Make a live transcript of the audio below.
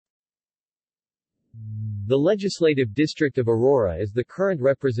The Legislative District of Aurora is the current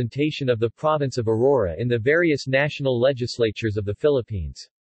representation of the province of Aurora in the various national legislatures of the Philippines.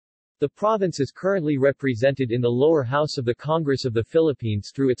 The province is currently represented in the lower house of the Congress of the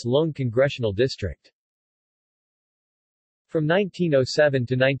Philippines through its lone congressional district. From 1907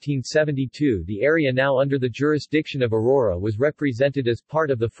 to 1972, the area now under the jurisdiction of Aurora was represented as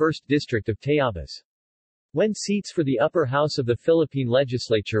part of the 1st District of Tayabas. When seats for the upper house of the Philippine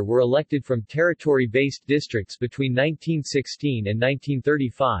legislature were elected from territory-based districts between 1916 and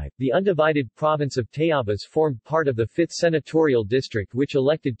 1935, the undivided province of Tayabas formed part of the 5th Senatorial District, which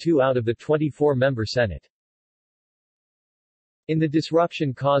elected 2 out of the 24-member Senate. In the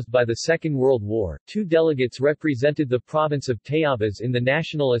disruption caused by the Second World War, 2 delegates represented the province of Tayabas in the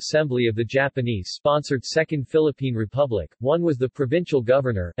National Assembly of the Japanese-sponsored Second Philippine Republic. One was the provincial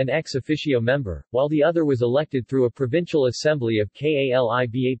governor, an ex officio member, while the other was elected through a provincial assembly of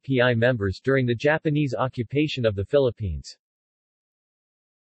KALIBAPI members during the Japanese occupation of the Philippines.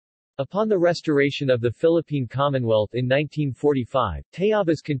 Upon the restoration of the Philippine Commonwealth in 1945,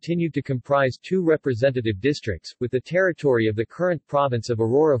 Tayabas continued to comprise 2 representative districts, with the territory of the current province of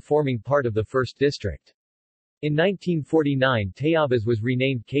Aurora forming part of the 1st District. In 1949, Tayabas was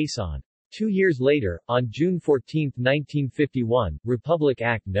renamed Quezon. 2 years later, on June 14, 1951, Republic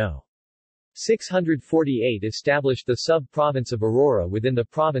Act No. 648 established the sub-province of Aurora within the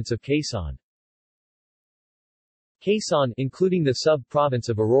province of Quezon. Quezon, including the sub-province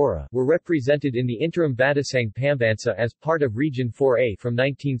of Aurora, were represented in the interim Batasang Pambansa as part of Region 4A from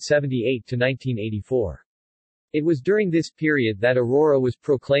 1978 to 1984. It was during this period that Aurora was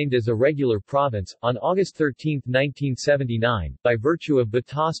proclaimed as a regular province, on August 13, 1979, by virtue of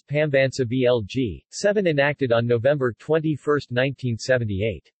Batas Pambansa BLG 7 enacted on November 21,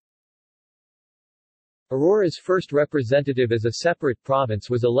 1978. Aurora's first representative as a separate province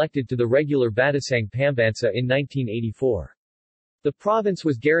was elected to the regular Batasang Pambansa in 1984. The province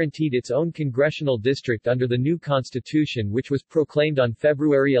was guaranteed its own congressional district under the new constitution, which was proclaimed on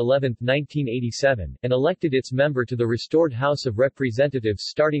February 11, 1987, and elected its member to the restored House of Representatives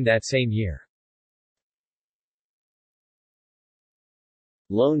starting that same year.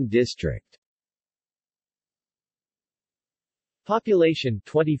 Lone District. Population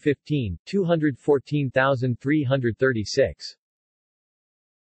 2015, 214,336.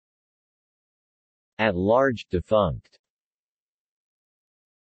 At large, defunct.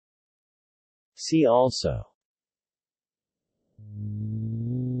 See also: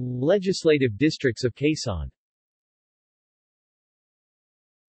 Legislative districts of Quezon.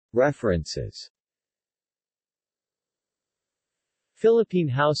 References: Philippine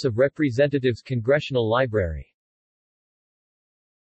House of Representatives Congressional Library.